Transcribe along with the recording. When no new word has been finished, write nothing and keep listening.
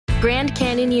Grand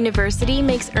Canyon University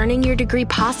makes earning your degree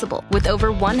possible with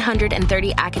over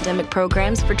 130 academic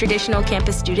programs for traditional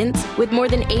campus students with more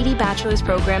than 80 bachelor's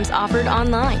programs offered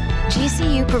online.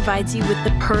 GCU provides you with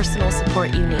the personal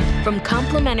support you need, from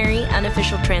complimentary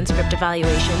unofficial transcript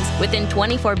evaluations within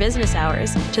 24 business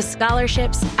hours to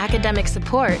scholarships, academic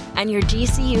support, and your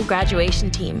GCU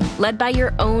graduation team, led by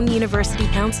your own university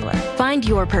counselor. Find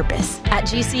your purpose at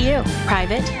GCU.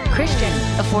 Private, Christian,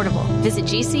 affordable. Visit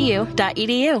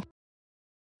gcu.edu.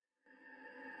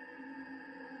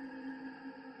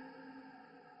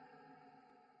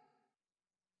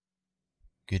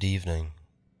 Good evening.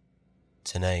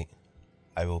 Tonight,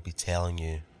 I will be telling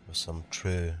you of some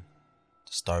true,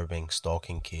 disturbing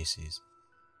stalking cases.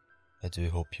 I do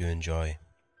hope you enjoy.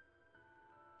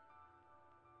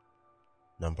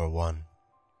 Number 1.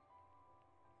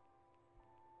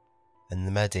 In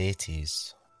the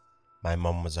mid-80s, my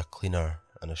mum was a cleaner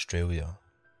in Australia.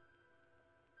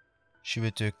 She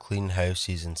would do clean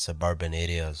houses in suburban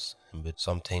areas and would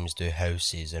sometimes do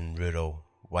houses in rural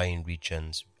wine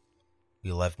regions.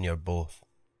 We lived near both.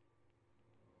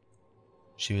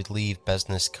 She would leave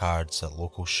business cards at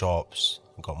local shops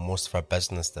and got most of her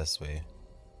business this way,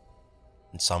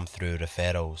 and some through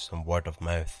referrals and word of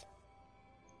mouth.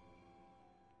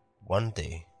 One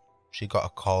day, she got a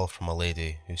call from a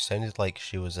lady who sounded like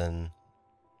she was in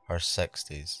her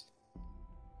 60s.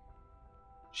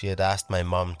 She had asked my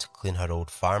mum to clean her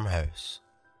old farmhouse.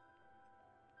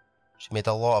 She made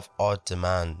a lot of odd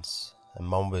demands, and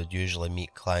mum would usually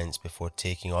meet clients before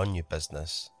taking on new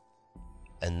business.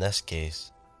 In this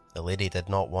case, the lady did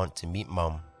not want to meet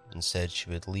mum and said she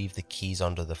would leave the keys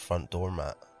under the front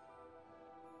doormat.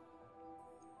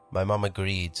 My mum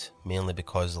agreed, mainly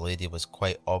because the lady was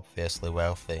quite obviously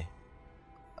wealthy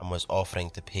and was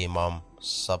offering to pay mum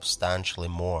substantially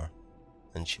more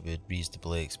than she would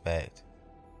reasonably expect.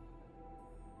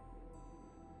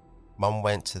 Mum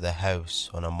went to the house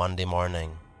on a Monday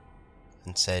morning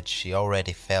and said she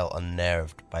already felt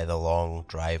unnerved by the long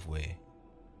driveway.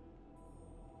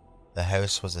 The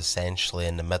house was essentially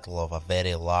in the middle of a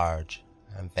very large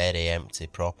and very empty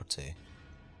property.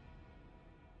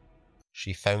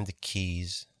 She found the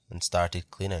keys and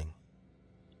started cleaning.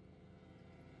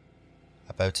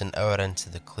 About an hour into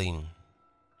the clean,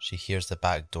 she hears the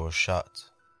back door shut.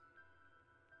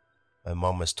 My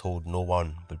mum was told no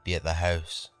one would be at the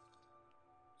house,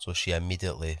 so she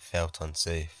immediately felt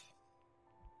unsafe.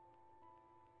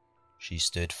 She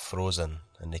stood frozen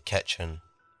in the kitchen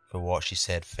for what she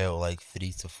said felt like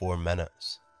 3 to 4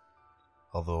 minutes,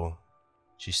 although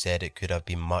she said it could have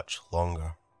been much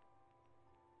longer.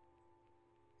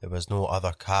 There was no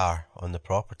other car on the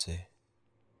property.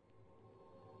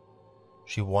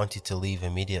 She wanted to leave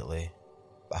immediately,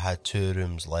 but had 2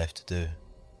 rooms left to do.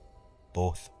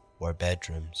 Both were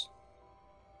bedrooms.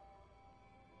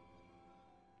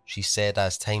 She said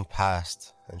as time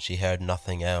passed and she heard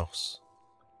nothing else,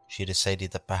 she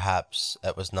decided that perhaps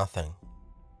it was nothing.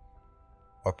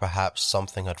 Or perhaps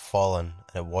something had fallen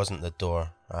and it wasn't the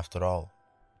door after all.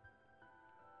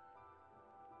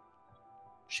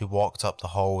 She walked up the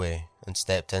hallway and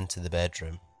stepped into the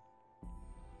bedroom.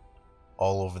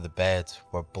 All over the bed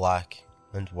were black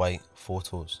and white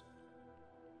photos.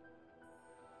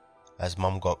 As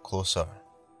Mum got closer,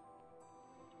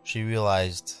 she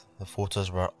realised the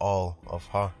photos were all of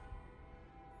her.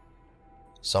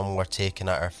 Some were taken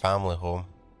at her family home,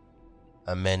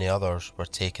 and many others were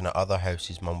taken at other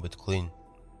houses Mum would clean.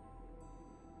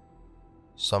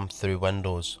 Some through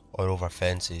windows or over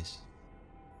fences.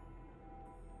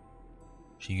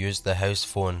 She used the house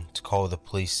phone to call the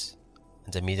police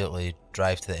and immediately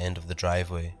drive to the end of the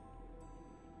driveway.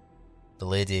 The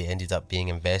lady ended up being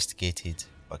investigated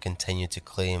but continued to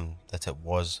claim that it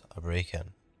was a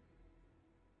break-in.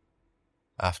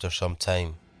 After some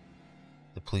time,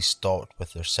 the police stopped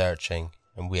with their searching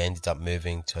and we ended up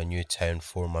moving to a new town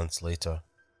 4 months later.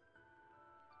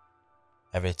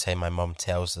 Every time my mum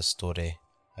tells this story,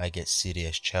 I get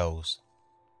serious chills.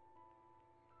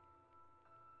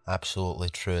 Absolutely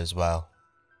true as well.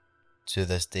 To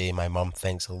this day, my mum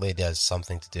thinks the lady has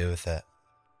something to do with it.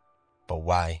 But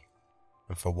why?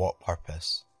 And for what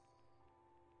purpose?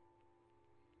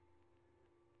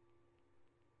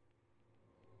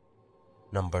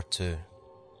 Number 2.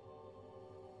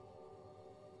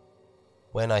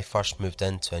 When I first moved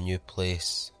into a new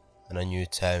place in a new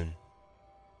town,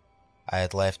 I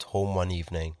had left home one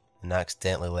evening and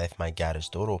accidentally left my garage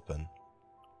door open.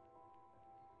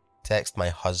 Text my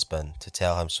husband to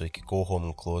tell him so he could go home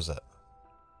and close it.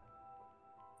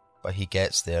 But he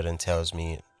gets there and tells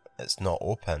me it's not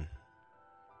open.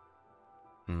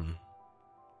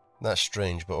 That's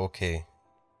strange, but okay.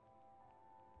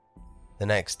 The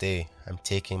next day, I'm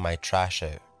taking my trash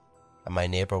out, and my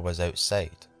neighbour was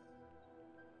outside.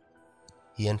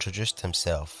 He introduced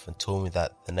himself and told me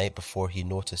that the night before he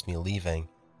noticed me leaving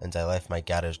and I left my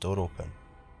garage door open.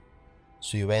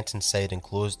 So he went inside and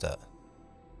closed it,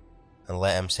 and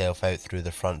let himself out through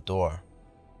the front door,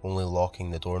 only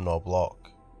locking the doorknob lock.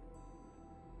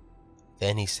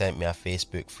 Then he sent me a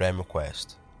Facebook friend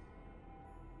request.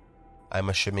 I'm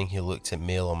assuming he looked at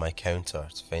mail on my counter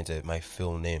to find out my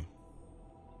full name.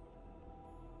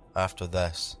 After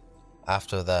this,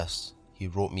 he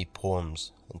wrote me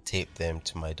poems and taped them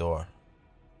to my door,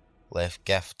 left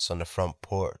gifts on the front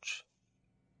porch,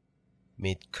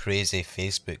 made crazy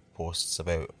Facebook posts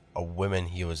about a woman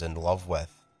he was in love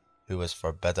with who was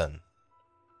forbidden.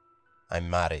 I'm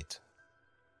married.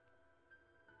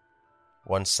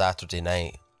 One Saturday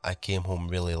night, I came home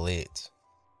really late,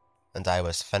 and I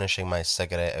was finishing my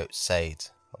cigarette outside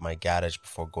of my garage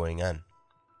before going in.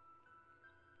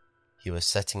 He was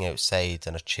sitting outside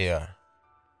in a chair,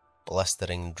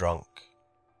 blistering drunk.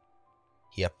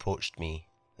 He approached me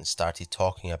and started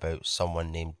talking about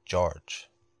someone named George.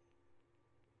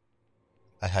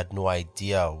 I had no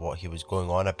idea what he was going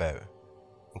on about,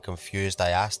 and confused I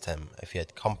asked him if he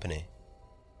had company.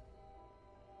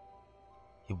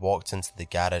 He walked into the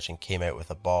garage and came out with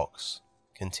a box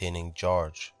containing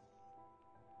George.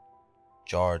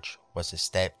 George was his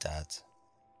stepdad,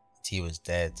 and he was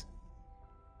dead.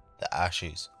 The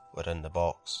ashes were in the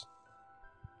box.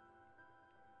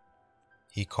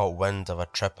 He caught wind of a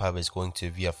trip I was going to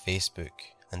via Facebook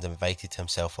and invited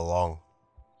himself along.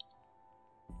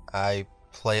 I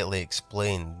politely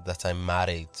explained that I'm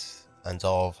married and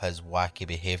all of his wacky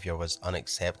behaviour was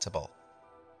unacceptable.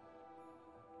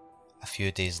 A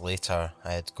few days later,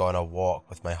 I had gone a walk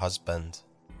with my husband,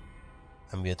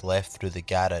 and we had left through the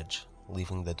garage,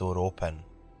 leaving the door open.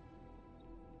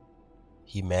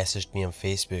 He messaged me on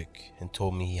Facebook and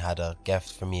told me he had a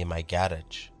gift for me in my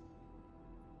garage.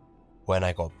 When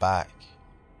I got back,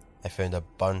 I found a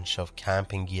bunch of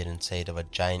camping gear inside of a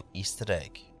giant Easter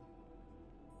egg.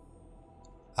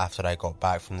 After I got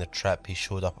back from the trip, he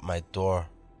showed up at my door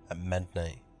at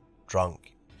midnight,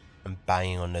 drunk, and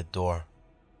banging on the door.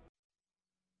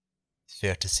 It's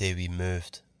fair to say we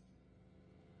moved.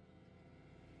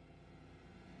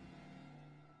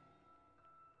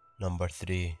 Number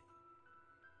 3.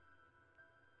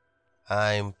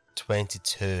 I'm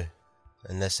 22,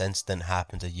 and this incident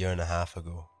happened a year and a half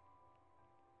ago.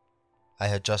 I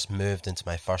had just moved into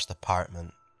my first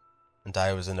apartment, and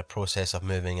I was in the process of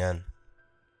moving in.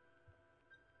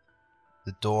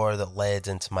 The door that led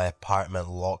into my apartment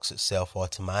locks itself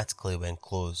automatically when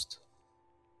closed.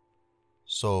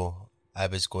 So, I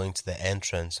was going to the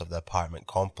entrance of the apartment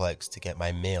complex to get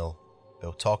my mail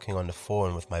while talking on the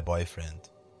phone with my boyfriend.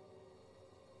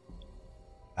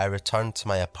 I returned to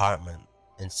my apartment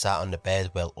and sat on the bed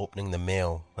while opening the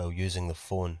mail while using the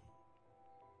phone.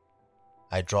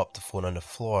 I dropped the phone on the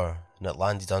floor and it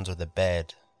landed under the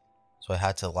bed, so I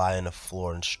had to lie on the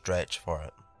floor and stretch for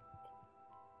it.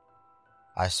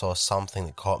 I saw something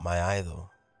that caught my eye though.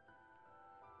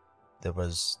 There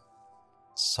was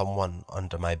someone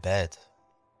under my bed.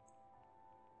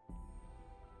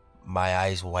 My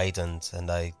eyes widened and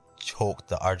I choked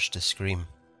the urge to scream.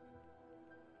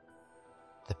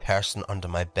 The person under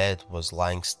my bed was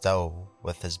lying still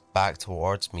with his back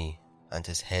towards me and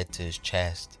his head to his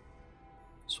chest,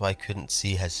 so I couldn't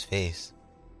see his face,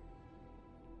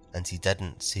 and he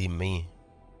didn't see me.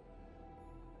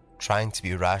 Trying to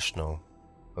be rational,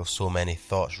 while so many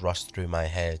thoughts rushed through my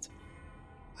head,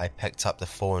 I picked up the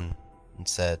phone and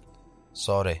said,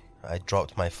 "Sorry, I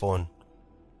dropped my phone.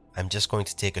 I'm just going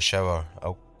to take a shower.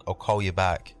 I'll call you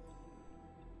back."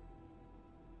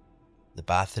 The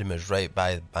bathroom is right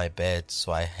by my bed,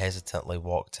 so I hesitantly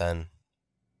walked in,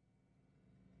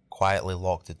 quietly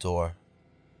locked the door,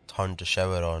 turned the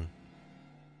shower on,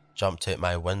 jumped out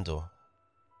my window.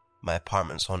 My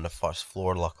apartment's on the first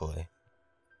floor, luckily,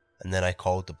 and then I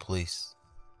called the police.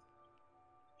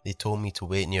 They told me to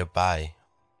wait nearby,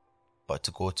 but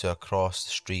to go to across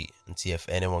the street and see if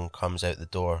anyone comes out the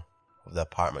door of the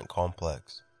apartment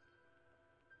complex.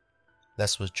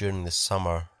 This was during the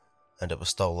summer, and it was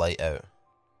still light out.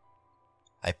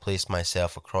 I placed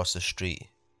myself across the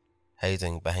street,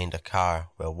 hiding behind a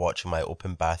car while watching my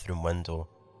open bathroom window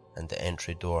and the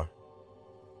entry door.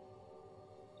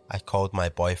 I called my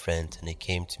boyfriend and he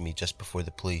came to me just before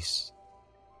the police.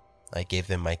 I gave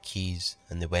them my keys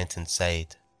and they went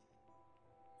inside.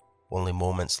 Only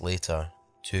moments later,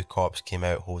 2 cops came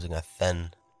out holding a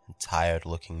thin and tired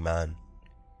looking man.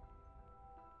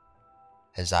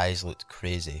 His eyes looked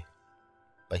crazy,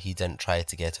 but he didn't try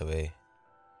to get away.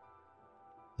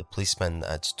 The policeman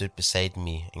that had stood beside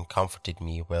me and comforted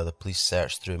me while the police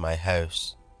searched through my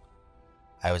house,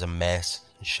 I was a mess,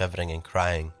 shivering and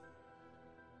crying,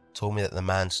 told me that the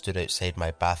man stood outside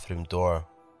my bathroom door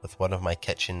with one of my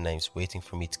kitchen knives waiting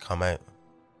for me to come out.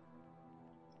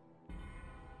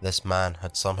 This man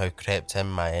had somehow crept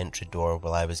in my entry door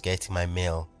while I was getting my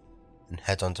mail and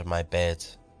hid under my bed.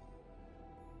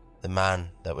 The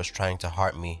man that was trying to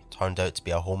hurt me turned out to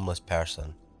be a homeless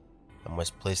person and was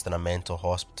placed in a mental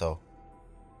hospital.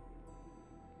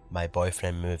 My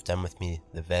boyfriend moved in with me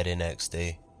the very next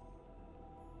day.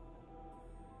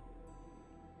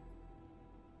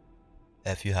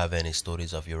 If you have any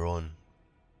stories of your own,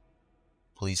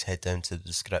 please head down to the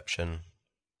description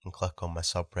and click on my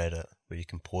subreddit where you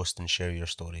can post and share your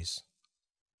stories.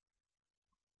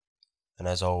 And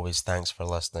as always, thanks for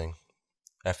listening.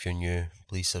 If you're new,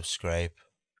 please subscribe.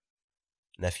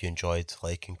 And if you enjoyed,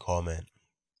 like and comment.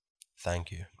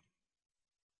 Thank you.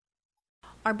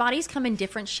 Our bodies come in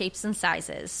different shapes and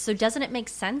sizes, so doesn't it make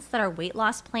sense that our weight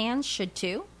loss plans should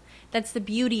too? That's the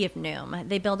beauty of Noom.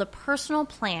 They build a personal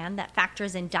plan that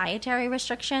factors in dietary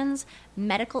restrictions,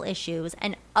 medical issues,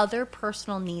 and other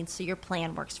personal needs so your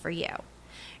plan works for you.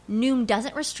 Noom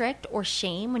doesn't restrict or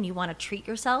shame when you want to treat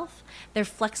yourself. Their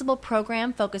flexible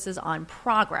program focuses on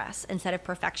progress instead of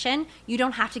perfection. You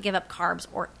don't have to give up carbs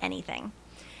or anything.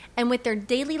 And with their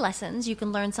daily lessons, you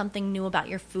can learn something new about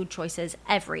your food choices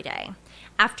every day.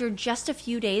 After just a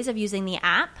few days of using the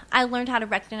app, I learned how to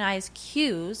recognize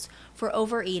cues for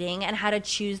overeating and how to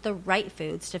choose the right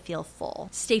foods to feel full.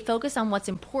 Stay focused on what's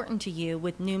important to you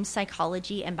with Noom's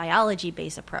psychology and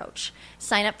biology-based approach.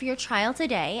 Sign up for your trial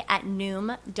today at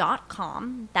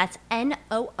Noom.com. That's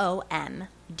Noom.com.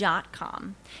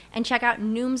 And check out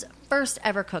Noom's first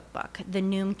ever cookbook, The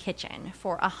Noom Kitchen,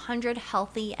 for 100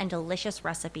 healthy and delicious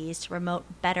recipes to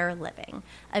promote better living.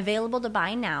 Available to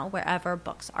buy now wherever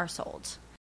books are sold.